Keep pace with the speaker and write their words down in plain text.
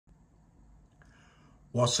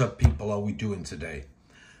What's up, people? How are we doing today?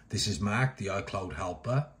 This is Mark, the iCloud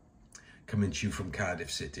helper, coming to you from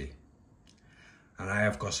Cardiff City. And I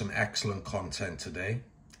have got some excellent content today,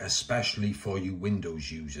 especially for you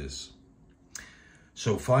Windows users.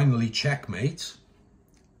 So finally, CHECKM8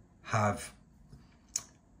 have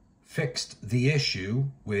fixed the issue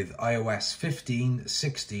with iOS 15,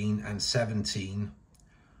 16 and 17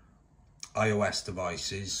 iOS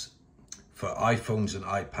devices for iPhones and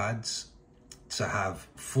iPads to have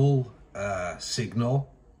full signal,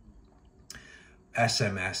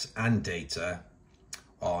 SMS and data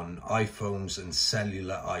on iPhones and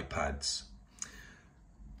cellular iPads.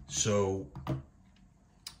 So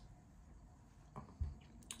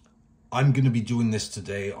I'm going to be doing this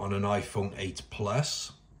today on an iPhone 8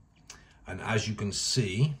 Plus, and as you can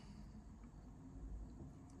see,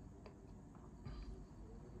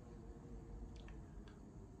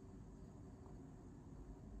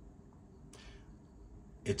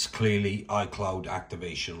 it's clearly iCloud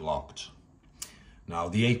activation locked. Now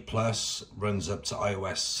the 8 Plus runs up to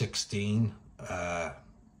iOS 16, the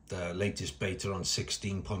latest beta on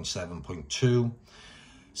 16.7.2,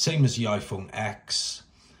 same as the iPhone X.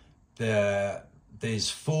 There's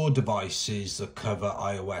 4 devices that cover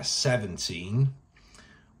iOS 17,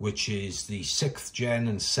 which is the 6th gen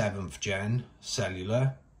and 7th gen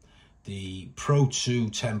cellular, the Pro 2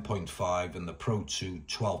 10.5 and the Pro 2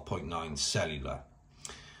 12.9 cellular.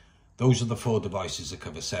 Those are the 4 devices that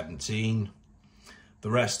cover 17. The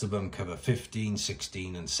rest of them cover 15,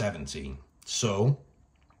 16 and 17. So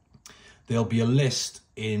there'll be a list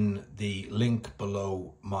in the link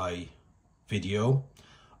below my video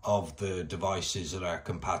of the devices that are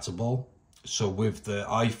compatible. So with the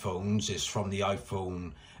iPhones, it's from the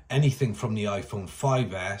iPhone, anything from the iPhone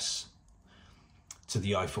 5S to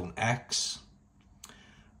the iPhone X.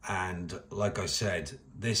 And like I said,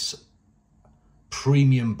 this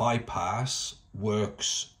premium bypass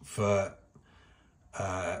works for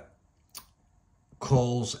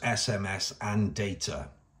calls, SMS and data.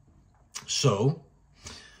 So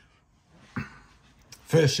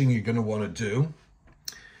first thing you're going to want to do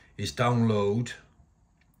is download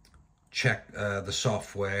the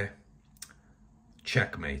software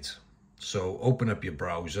CHECKM8. So open up your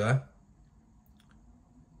browser,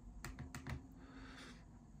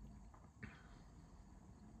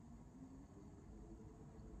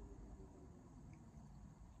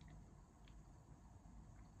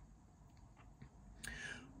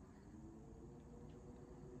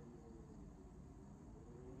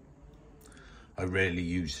 I rarely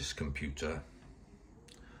use this computer.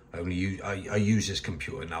 I use this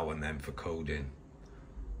computer now and then for coding.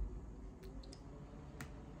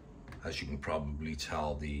 As you can probably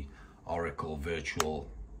tell, the Oracle virtual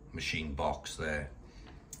machine box there.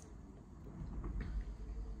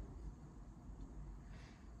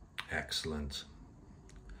 Excellent.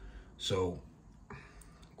 So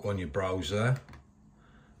go on your browser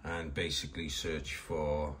and basically search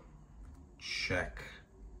for CHECKM8.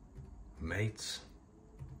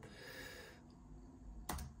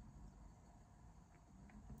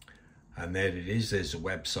 And there it is, there's a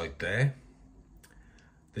website there.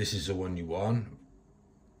 This is the one you want.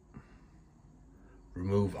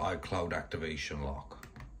 Remove iCloud activation lock.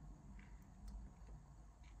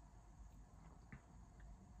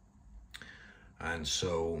 And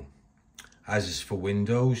so, as is for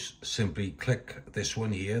Windows, simply click this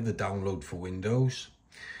one here, the download for Windows.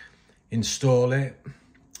 Install it.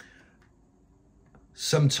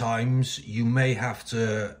 Sometimes you may have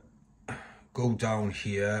to go down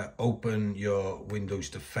here, open your Windows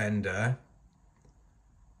Defender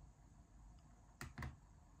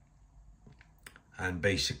and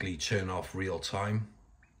basically turn off real time.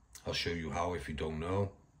 I'll show you how if you don't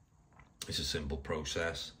know. It's a simple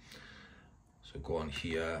process. So go on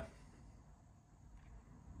here.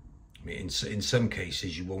 I mean, in some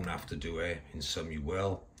cases you won't have to do it, in some you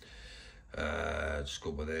will. Just go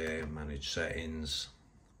over there, manage settings.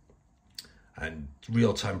 And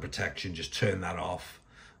real-time protection, just turn that off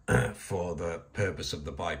for the purpose of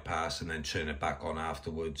the bypass and then turn it back on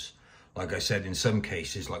afterwards. Like I said, in some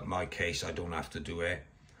cases, like my case, I don't have to do it,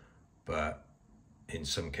 but in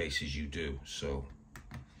some cases you do. So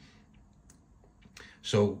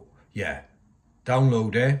yeah,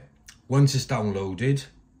 download it. Once it's downloaded,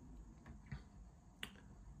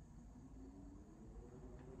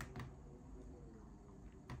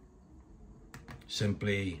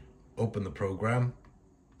 simply open the program.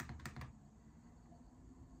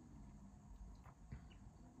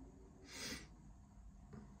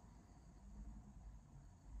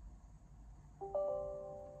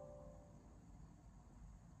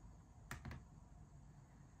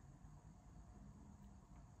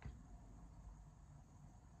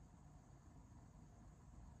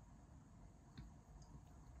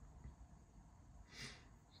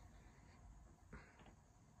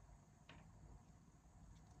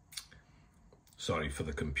 Sorry for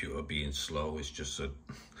the computer being slow, it's just that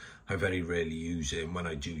I very rarely use it, and when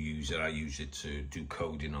I do use it, I use it to do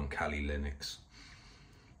coding on Kali Linux.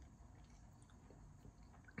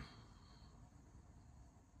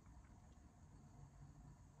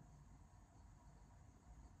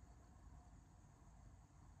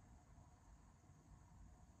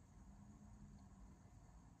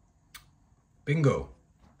 Bingo.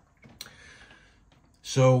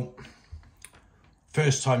 So,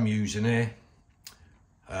 first time using it,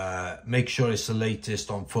 make sure it's the latest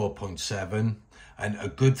on 4.7. And a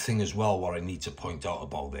good thing as well, what I need to point out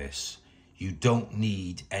about this, you don't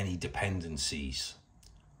need any dependencies.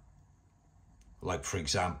 Like, for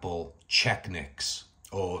example, CHECKM8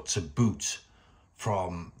 or to boot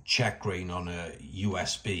from CHECKM8 on a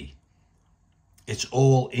USB. It's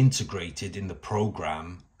all integrated in the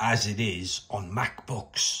program as it is on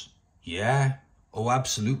MacBooks. Yeah? Oh,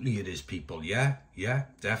 absolutely it is, people. Yeah,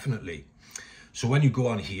 definitely. So when you go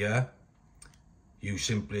on here, you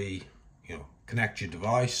simply, connect your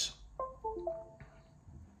device.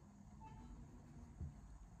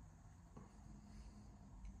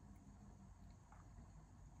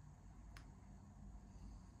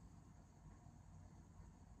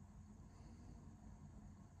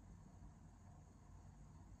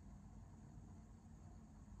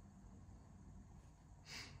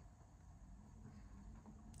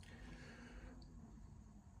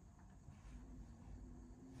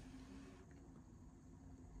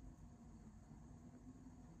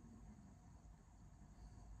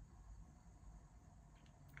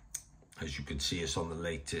 As you can see, it's on the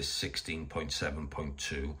latest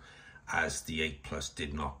 16.7.2, as the 8 Plus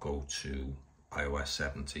did not go to iOS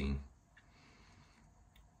 17.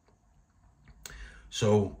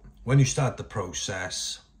 So when you start the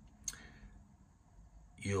process,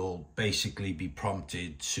 you'll basically be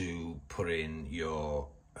prompted to put in your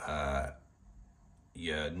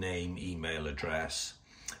name, email address,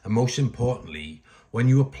 and most importantly, when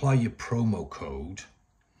you apply your promo code,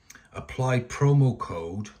 apply promo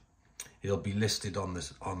code. It'll be listed on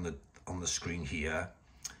this on the screen here.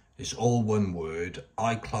 It's all one word,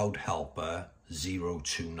 iCloud Helper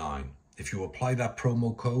 029. If you apply that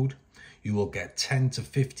promo code, you will get 10 to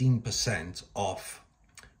 15% off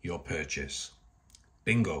your purchase.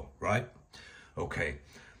 Bingo, right? Okay.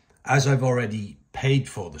 As I've already paid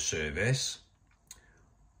for the service,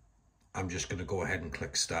 I'm just going to go ahead and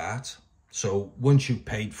click start. So once you've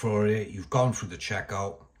paid for it, you've gone through the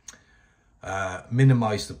checkout.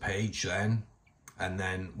 Minimize the page then, and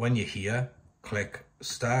then when you're here, click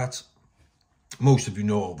start. Most of you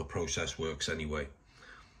know how the process works anyway,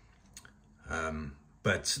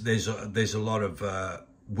 but there's a lot of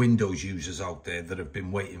Windows users out there that have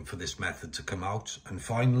been waiting for this method to come out, and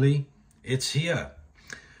finally it's here.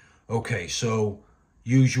 Okay, so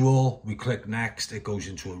usual, we click next, it goes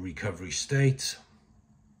into a recovery state.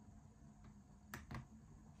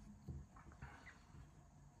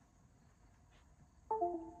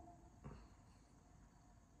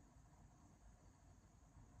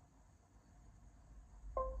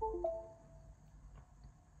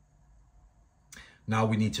 Now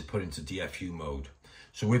we need to put into DFU mode.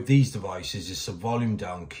 So with these devices, it's the volume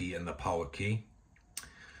down key and the power key.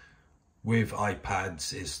 With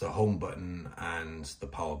iPads, it's the home button and the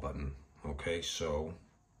power button. Okay, so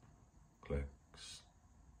click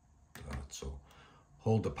start. So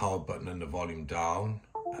hold the power button and the volume down,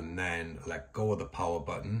 and then let go of the power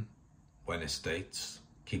button when it states.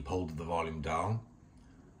 Keep hold of the volume down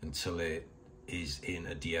until it is in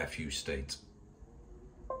a DFU state.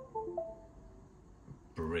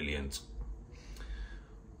 Brilliant.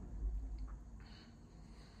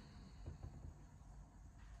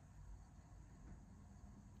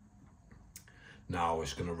 Now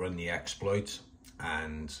it's going to run the exploit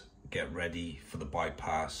and get ready for the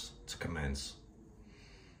bypass to commence.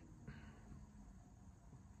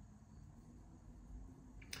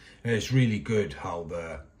 And it's really good how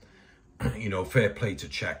the, fair play to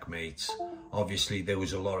CHECKM8. Obviously, there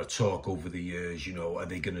was a lot of talk over the years, are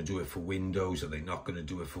they going to do it for Windows? Are they not going to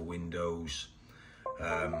do it for Windows?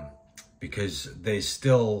 Because there's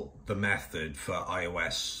still the method for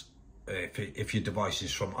iOS. If your device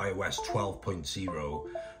is from iOS 12.0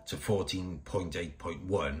 to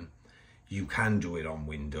 14.8.1, you can do it on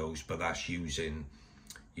Windows, but that's using,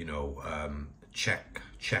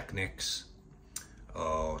 CHECKM8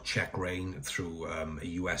 or CHECKM8 through a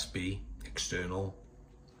USB external,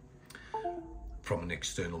 from an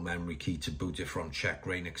external memory key to boot it from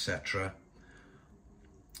CHECKM8, etc.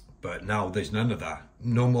 But now there's none of that.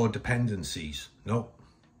 No more dependencies. Nope.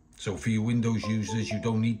 So for you Windows users, you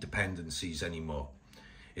don't need dependencies anymore.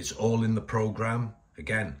 It's all in the program.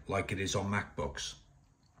 again, like it is on MacBooks.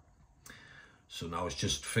 So now it's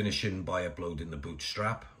just finishing by uploading the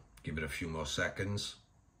bootstrap. Give it a few more seconds.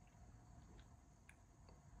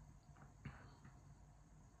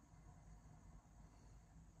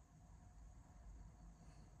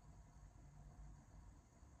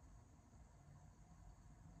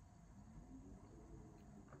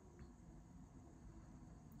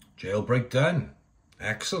 Jailbreak done.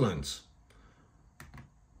 Excellent.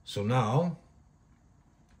 So now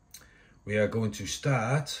we are going to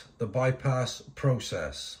start the bypass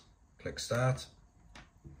process. Click start.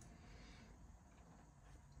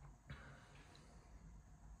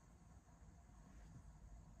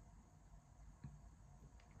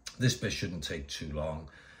 This bit shouldn't take too long.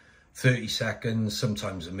 30 seconds,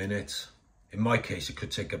 sometimes a minute. In my case, it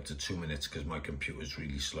could take up to 2 minutes because my computer is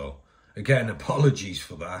really slow. Again, apologies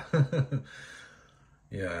for that.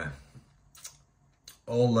 Yeah.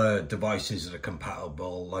 All the devices that are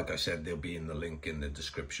compatible, like I said, they'll be in the link in the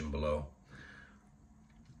description below.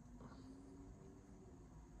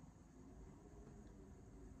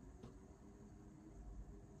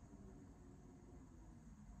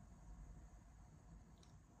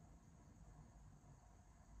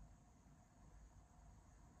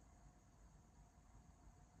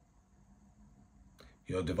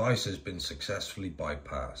 Your device has been successfully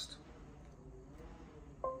bypassed.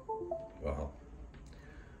 Well,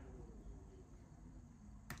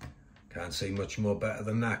 can't say much more better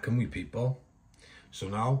than that, can we, people? So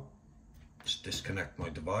now, let's disconnect my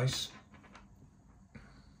device.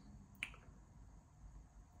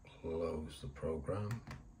 Close the program,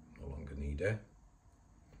 no longer need it.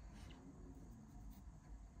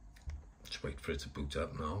 Let's wait for it to boot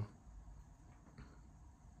up now.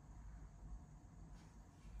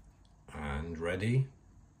 And ready,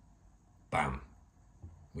 bam.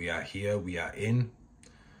 We are here, we are in,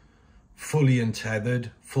 fully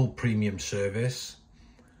untethered, full premium service.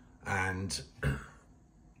 And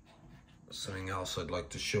something else I'd like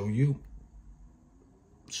to show you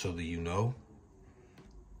so that you know.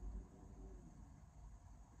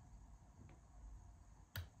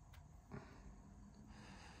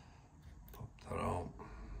 Pop that out.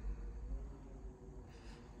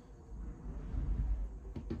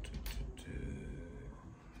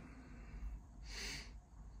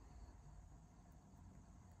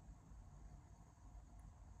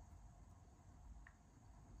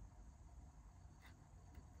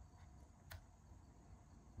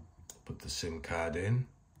 Put the SIM card in.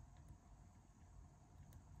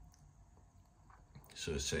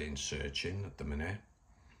 So it's saying searching at the minute.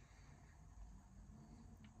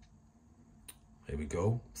 Here we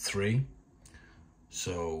go, 3.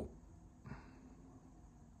 So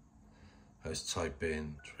let's type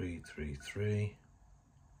in 333.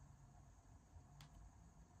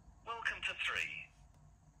 Welcome to 3.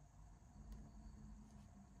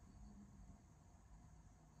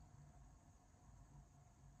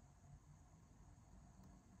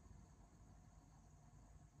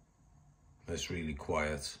 It's really quiet.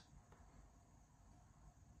 Let's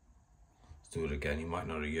do it again. You might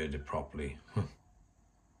not have heard it properly.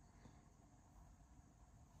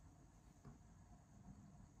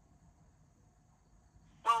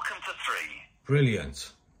 Welcome to 3.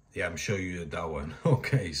 Brilliant. Yeah, I'm sure you heard that one.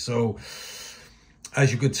 Okay, so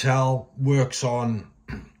as you could tell, works on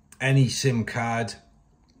any SIM card.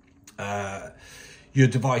 Your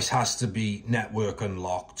device has to be network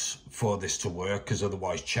unlocked for this to work, because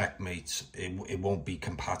otherwise CHECKM8, it won't be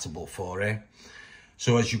compatible for it.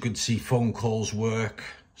 So as you can see, phone calls work.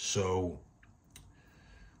 So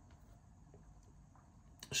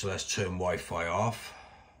let's turn Wi-Fi off.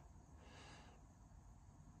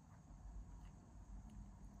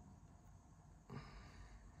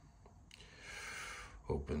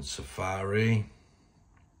 Open Safari.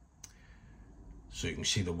 So you can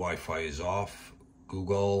see the Wi-Fi is off.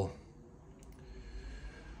 Google.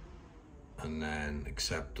 And then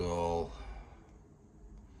accept all.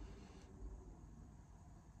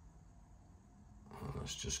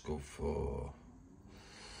 Let's just go for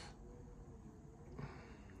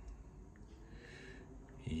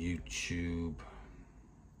YouTube.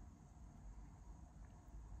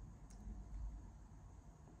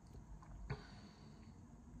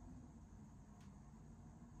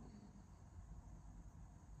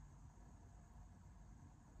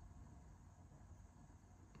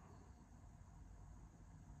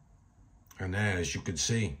 And there, as you can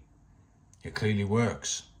see, it clearly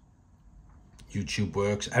works. YouTube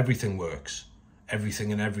works, everything works.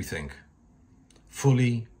 Everything and everything.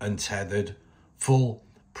 Fully untethered, full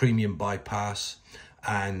premium bypass.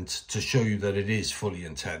 And to show you that it is fully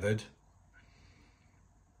untethered,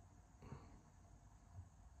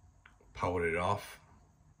 power it off.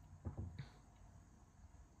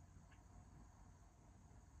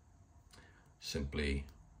 Simply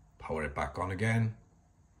power it back on again.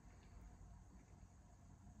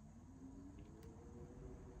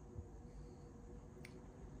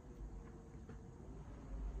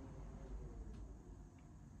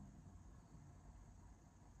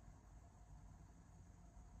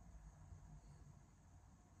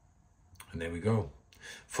 And there we go,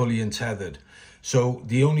 fully untethered. So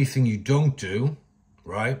the only thing you don't do,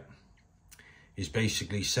 right, is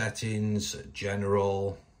basically settings,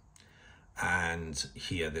 general, and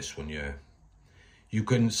here, this one here. You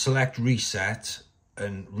can select reset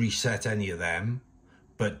and reset any of them,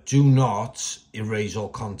 but do not erase all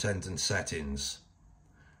content and settings.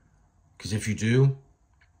 Because if you do,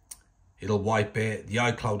 it'll wipe it. The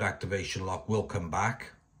iCloud activation lock will come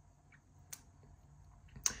back.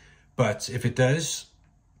 But if it does,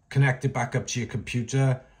 connect it back up to your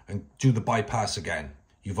computer and do the bypass again.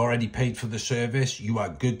 You've already paid for the service. You are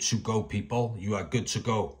good to go, people. You are good to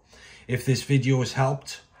go. If this video has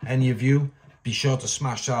helped any of you, be sure to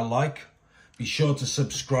smash that like. Be sure to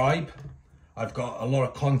subscribe. I've got a lot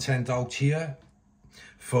of content out here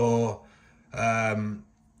for,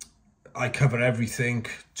 I cover everything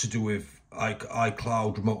to do with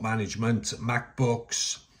iCloud remote management,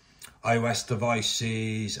 MacBooks, iOS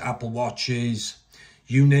devices, Apple Watches,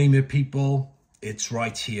 you name it, people, it's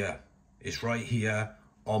right here. It's right here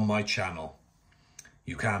on my channel.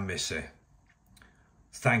 You can't miss it.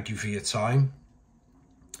 Thank you for your time.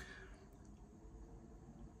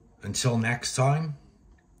 Until next time,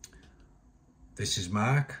 this is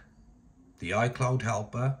Mark, the iCloud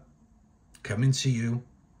helper, coming to you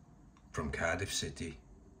from Cardiff City.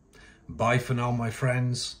 Bye for now, my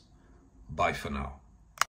friends. Bye for now.